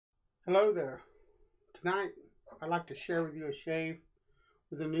Hello there. Tonight, I'd like to share with you a shave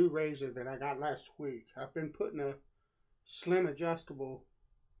with a new razor that I got last week. I've been putting a slim adjustable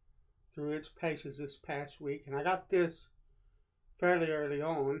through its paces this past week, and I got this fairly early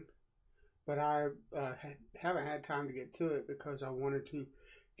on, but I haven't had time to get to it because I wanted to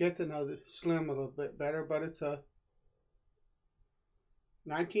get to know the slim a little bit better. But it's a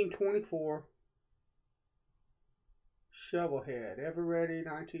 1924 Shovelhead, ever ready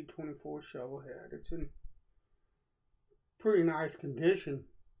 1924 Shovelhead. It's in pretty nice condition.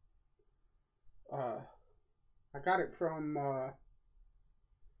 I got it from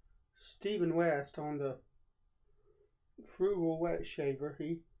Stephen West on the Frugal Wet Shaver.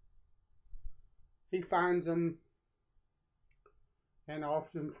 He finds them and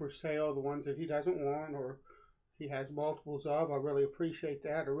offers them for sale, the ones that he doesn't want or he has multiples of. I really appreciate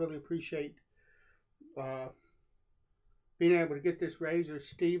that. I really appreciate being able to get this razor,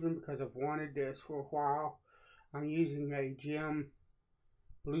 Stephen, because I've wanted this for a while. I'm using a Gem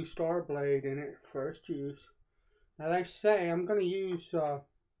Blue Star blade in it, first use. Now they say I'm going to use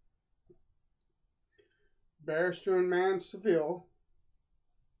B&M Seville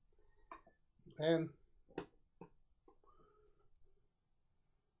and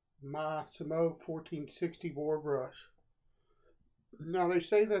my Semogue 1460 boar brush. Now they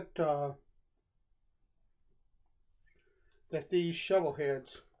say that these shovel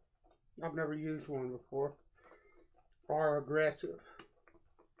heads, I've never used one before, are aggressive.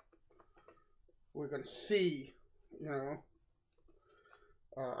 We're going to see,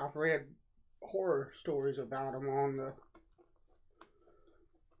 I've read horror stories about them on the.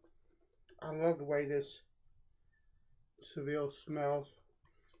 I love the way this Seville smells.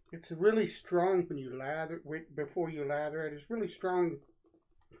 It's really strong when you lather before you lather it. It's really strong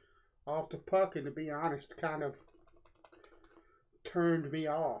off the puck, and to be honest, kind of turned me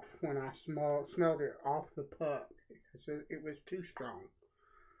off when I smelled it off the puck because it was too strong.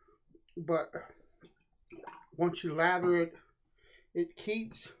 But once you lather it,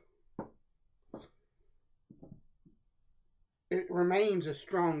 it remains a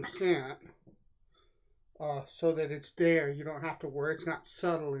strong scent, so that it's there. You don't have to worry. It's not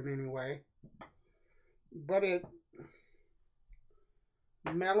subtle in any way, but it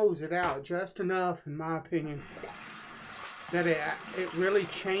mellows it out just enough, in my opinion, that it really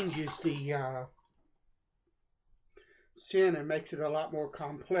changes the scent and makes it a lot more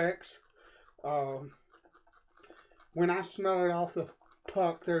complex. When I smell it off the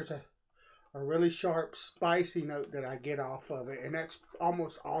puck, there's a really sharp, spicy note that I get off of it, and that's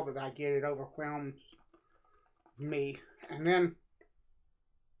almost all that I get. It overwhelms me. And then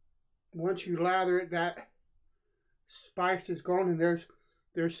once you lather it, that spice is gone, and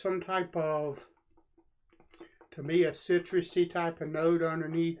there's some type of, to me, a citrusy type of note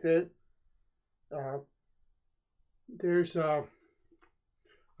underneath it.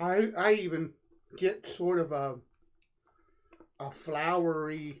 I even get sort of a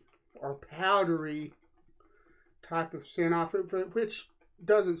flowery or powdery type of scent off it, which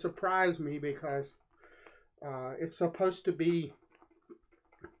doesn't surprise me because it's supposed to be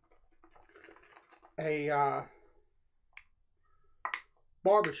a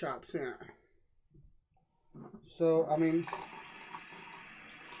barbershop scent. So, I mean,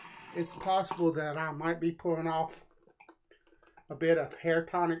 it's possible that I might be pulling off a bit of hair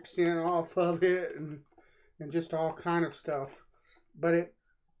tonic scent off of it and just all kind of stuff. But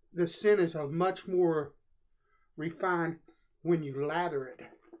the scent is a much more refined when you lather it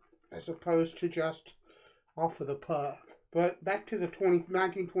as opposed to just off of the puck. But back to the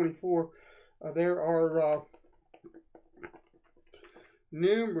 1924, there are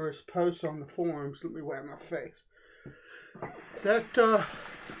numerous posts on the forums. Let me wipe my face. That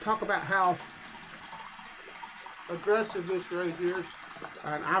talk about how aggressive this razor is.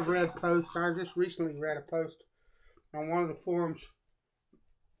 And I've read posts. I just recently read a post on one of the forums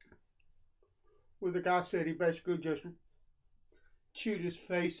where the guy said he basically just chewed his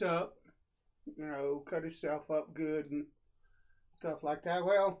face up, cut himself up good and stuff like that.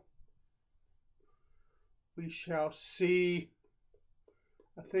 Well, we shall see.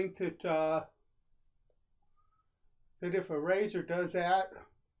 I think that if a razor does that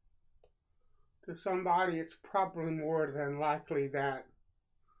to somebody, it's probably more than likely that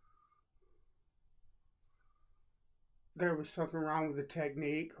there was something wrong with the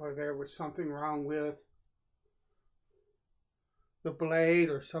technique, or there was something wrong with the blade,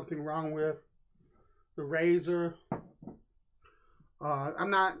 or something wrong with the razor. I'm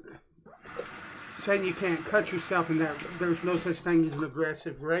not saying you can't cut yourself and that there's no such thing as an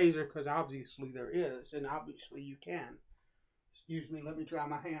aggressive razor, because obviously there is, and obviously you can. Excuse me, let me dry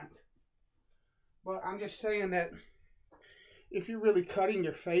my hands. But I'm just saying that if you're really cutting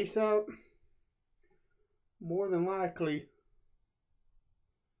your face up, more than likely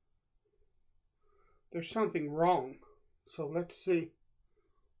there's something wrong. So let's see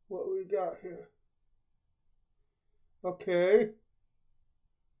what we got here. Okay.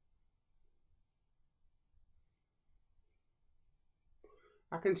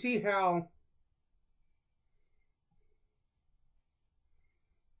 I can see how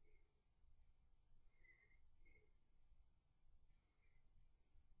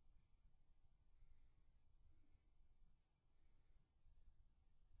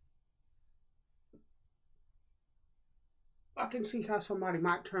somebody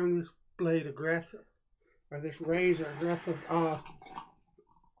might turn this blade aggressive or this razor aggressive.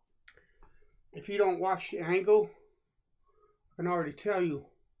 If you don't watch the angle, I can already tell you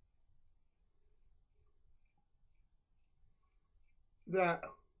that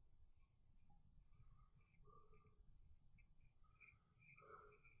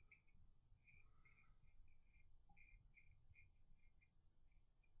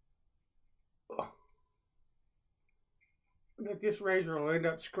this razor will end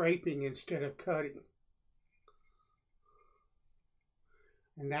up scraping instead of cutting.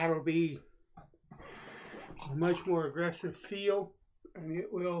 And that'll be a much more aggressive feel, and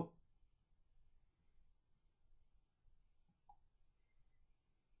it will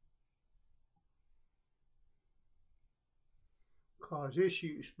cause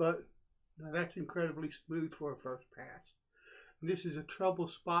issues. But now that's incredibly smooth for a first pass. And this is a trouble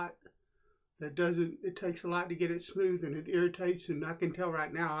spot that it takes a lot to get it smooth, and it irritates, and I can tell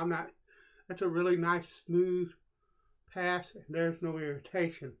right now that's a really nice smooth pass, and there's no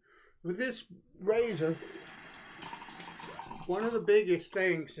irritation. With this razor, one of the biggest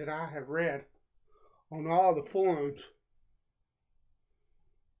things that I have read on all the forums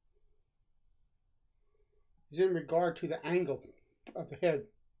is in regard to the angle of the head.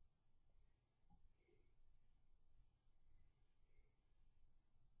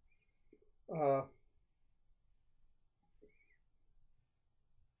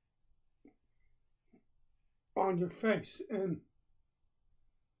 On your face. And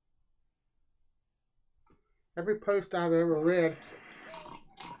every post I've ever read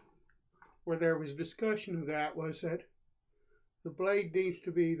where there was discussion of that was that the blade needs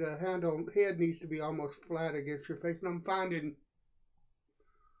to be, the head needs to be almost flat against your face. And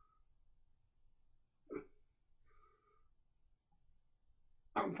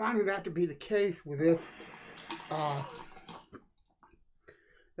I'm finding that to be the case with this.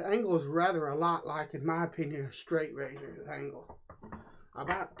 The angle is rather a lot like, in my opinion, a straight razor angle.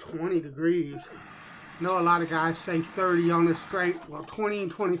 About 20 degrees. I know a lot of guys say 30 on the straight. Well, 20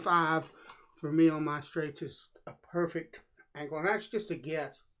 and 25 for me on my straights is a perfect angle. And that's just a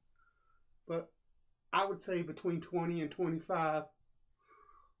guess. But I would say between 20 and 25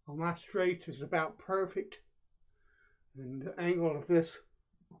 on my straights is about perfect. And the angle of this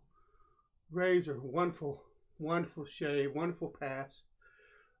razor, wonderful, wonderful shave, wonderful pass.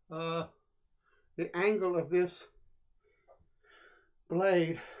 The angle of this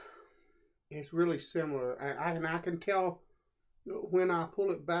blade is really similar. And I can tell when I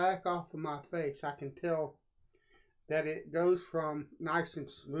pull it back off of my face, I can tell that it goes from nice and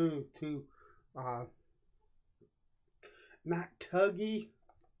smooth to not tuggy,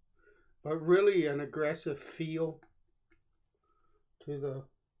 but really an aggressive feel to the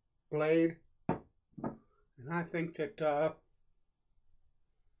blade. And I think that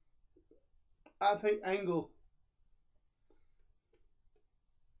angle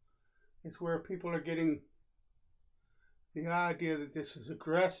is where people are getting the idea that this is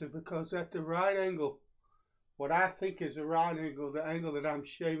aggressive, because at the right angle, what I think is the right angle, the angle that I'm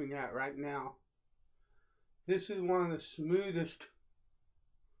shaving at right now, this is one of the smoothest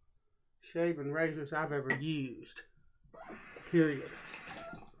shaving razors I've ever used, period.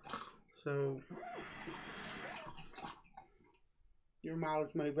 So your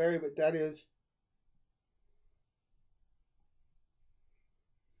mileage may vary, but that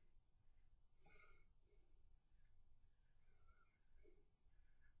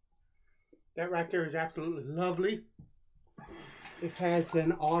right there is absolutely lovely. It has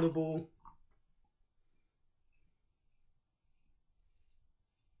an audible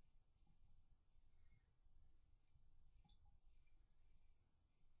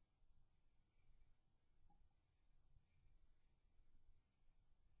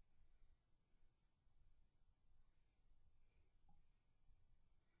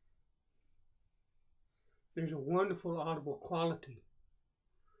there's a wonderful audible quality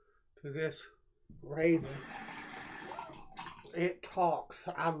to this razor. It talks.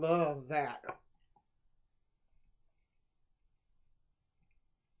 I love that.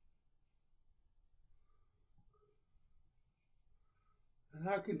 And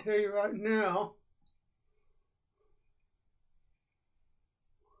I can tell you right now,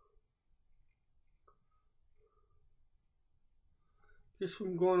 just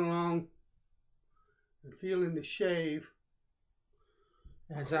from going along and feeling the shave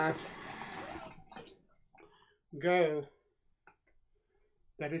as I go,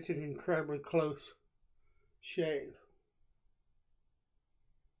 that it's an incredibly close shave.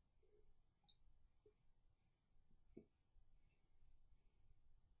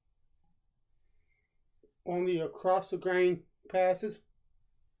 On the across the grain passes,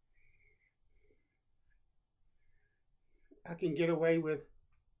 I can get away with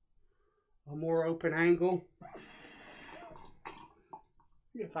a more open angle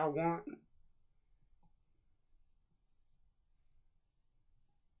if I want.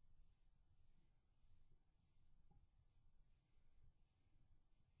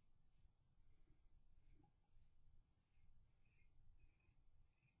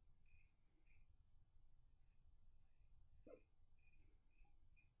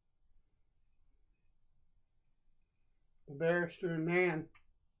 The barrister and man,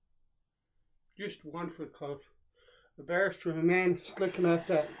 just one foot close. The barrister and man is slick enough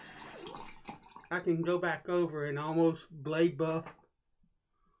that I can go back over and almost blade buff.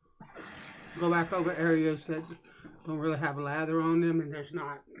 Go back over areas that don't really have lather on them, and there's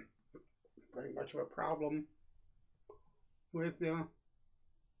not very much of a problem with them.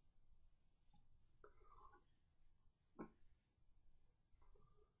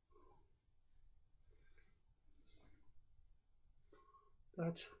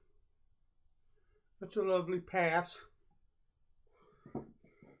 That's a lovely pass.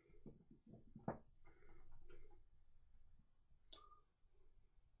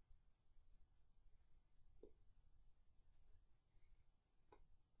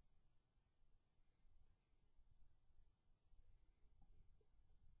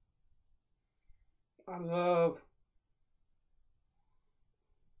 I love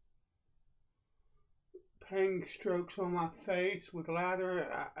painting strokes on my face with lather,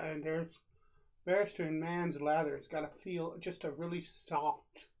 and there's barrister and man's lather. It's got a feel, just a really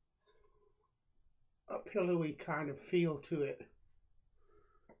soft, a pillowy kind of feel to it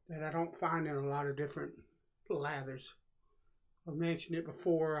that I don't find in a lot of different lathers. I've mentioned it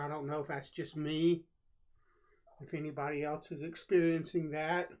before. I don't know if that's just me, if anybody else is experiencing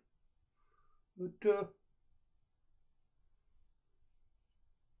that, but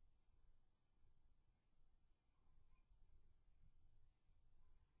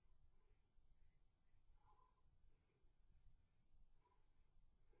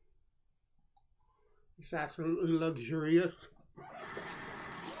it's absolutely luxurious.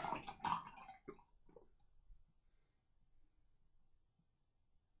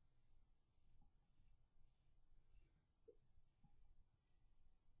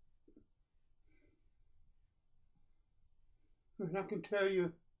 And I can tell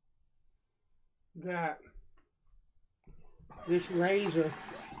you that this razor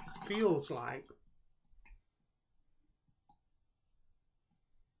feels like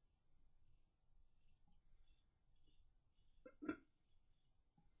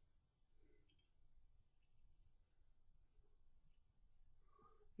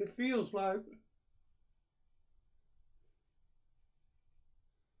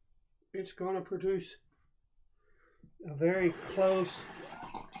it's going to produce a very close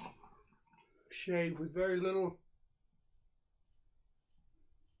shave with very little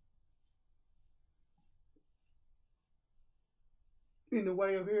in the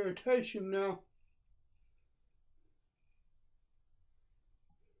way of irritation. Now,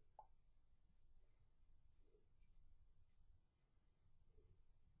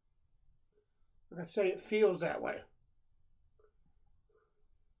 like I say, it feels that way.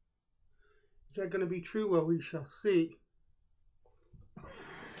 Is that going to be true? Well, we shall see.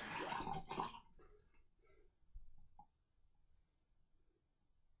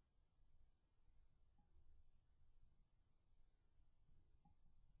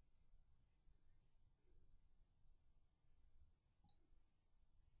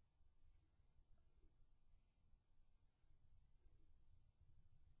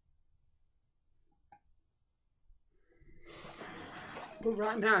 But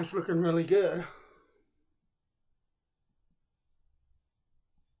right now, it's looking really good.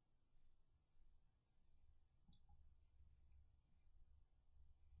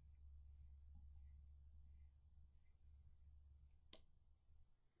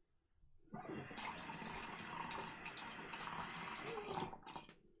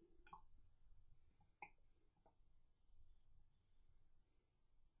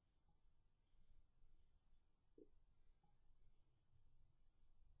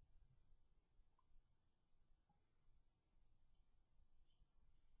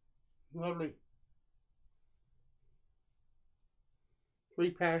 Lovely.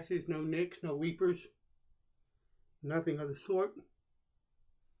 3 passes, no nicks, no weepers, nothing of the sort.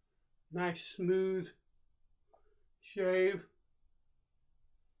 Nice smooth shave.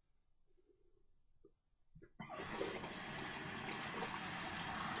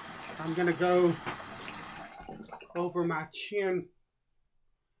 I'm gonna go over my chin.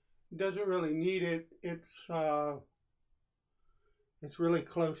 It doesn't really need it. It's really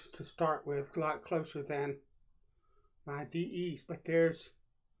close to start with, a lot closer than my DEs, but there's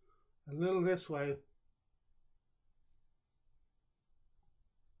a little this way.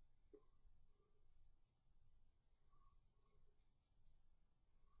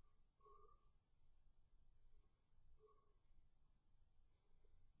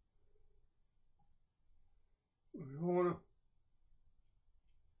 I want to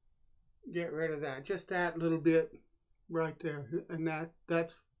get rid of that, just that little bit right there, and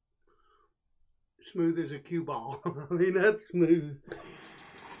that's smooth as a cue ball. I mean, that's smooth.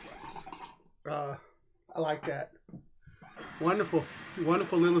 I like that. Wonderful,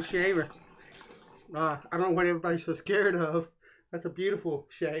 wonderful little shaver. I don't know what everybody's so scared of. That's a beautiful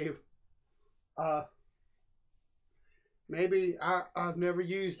shave. Maybe I've never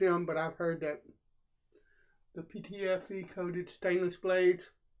used them, but I've heard that the PTFE coated stainless blades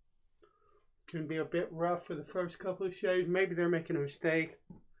can be a bit rough for the first couple of shaves. Maybe they're making a mistake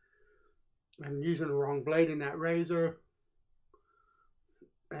and using the wrong blade in that razor,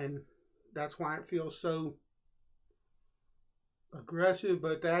 and that's why it feels so aggressive.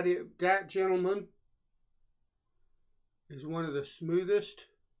 But that gentleman is one of the smoothest,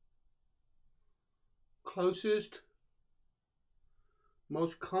 closest,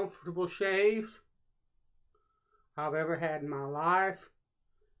 most comfortable shaves I've ever had in my life.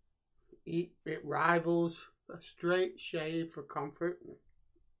 It rivals a straight shave for comfort.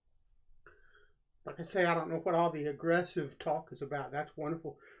 Like I say, I don't know what all the aggressive talk is about. That's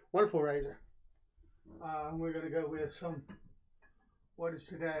wonderful, wonderful razor. We're gonna go with some. What is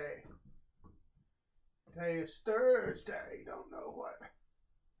today? Today is Thursday. Don't know what.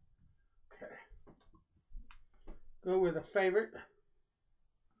 Okay. Go with a favorite.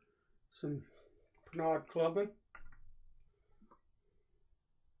 Some Pinaud Clubman.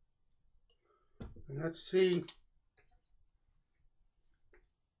 And let's see.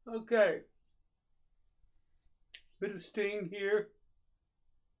 Okay. Bit of sting here.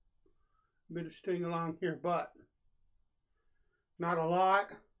 Bit of sting along here, but not a lot.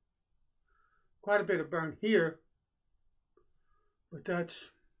 Quite a bit of burn here, but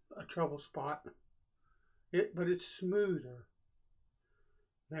that's a trouble spot. But it's smoother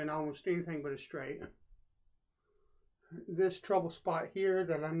than almost anything but a straight. This trouble spot here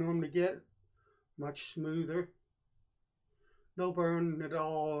that I normally get, much smoother. No burn at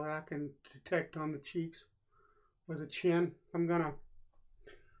all I can detect on the cheeks or the chin. I'm gonna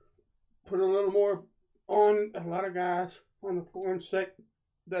put a little more on. A lot of guys on the forum say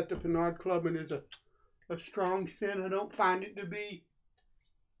that the Pinaud Clubman is a strong scent. I don't find it to be.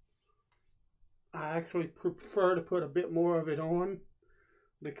 I actually prefer to put a bit more of it on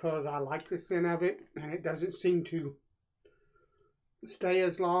because I like the scent of it, and it doesn't seem to stay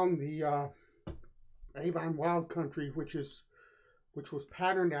as long. The Avon Wild Country, which was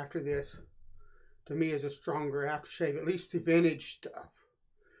patterned after this, to me is a stronger aftershave, at least the vintage stuff.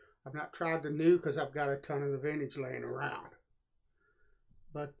 I've not tried the new because I've got a ton of the vintage laying around.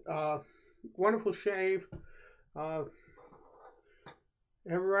 But wonderful shave.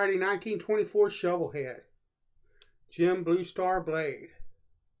 Everybody, 1924 Shovelhead. Gem Blue Star blade.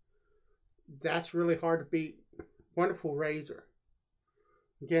 That's really hard to beat. Wonderful razor.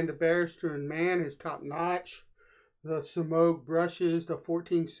 Again, the Barrister and Man is top notch. The Semogue brushes, the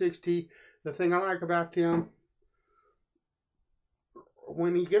 1460. The thing I like about them,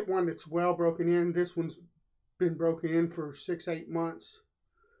 when you get one that's well broken in, this one's been broken in for 6-8 months.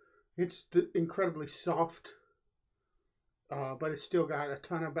 It's incredibly soft, but it's still got a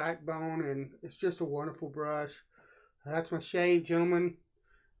ton of backbone, and it's just a wonderful brush. That's my shave, gentlemen.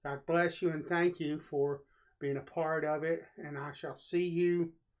 God bless you and thank you for being a part of it, and I shall see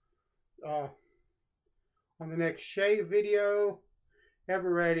you on the next shave video.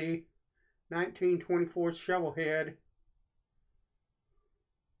 Ever ready, 1924 Shovelhead.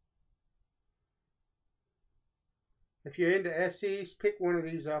 If you're into SEs, pick one of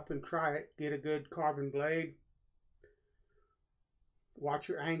these up and try it. Get a good carbon blade. Watch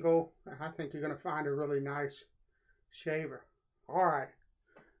your angle. I think you're going to find a really nice shaver. All right.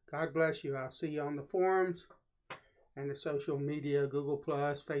 God bless you. I'll see you on the forums and the social media, Google+,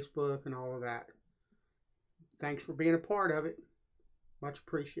 Facebook, and all of that. Thanks for being a part of it. Much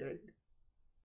appreciated.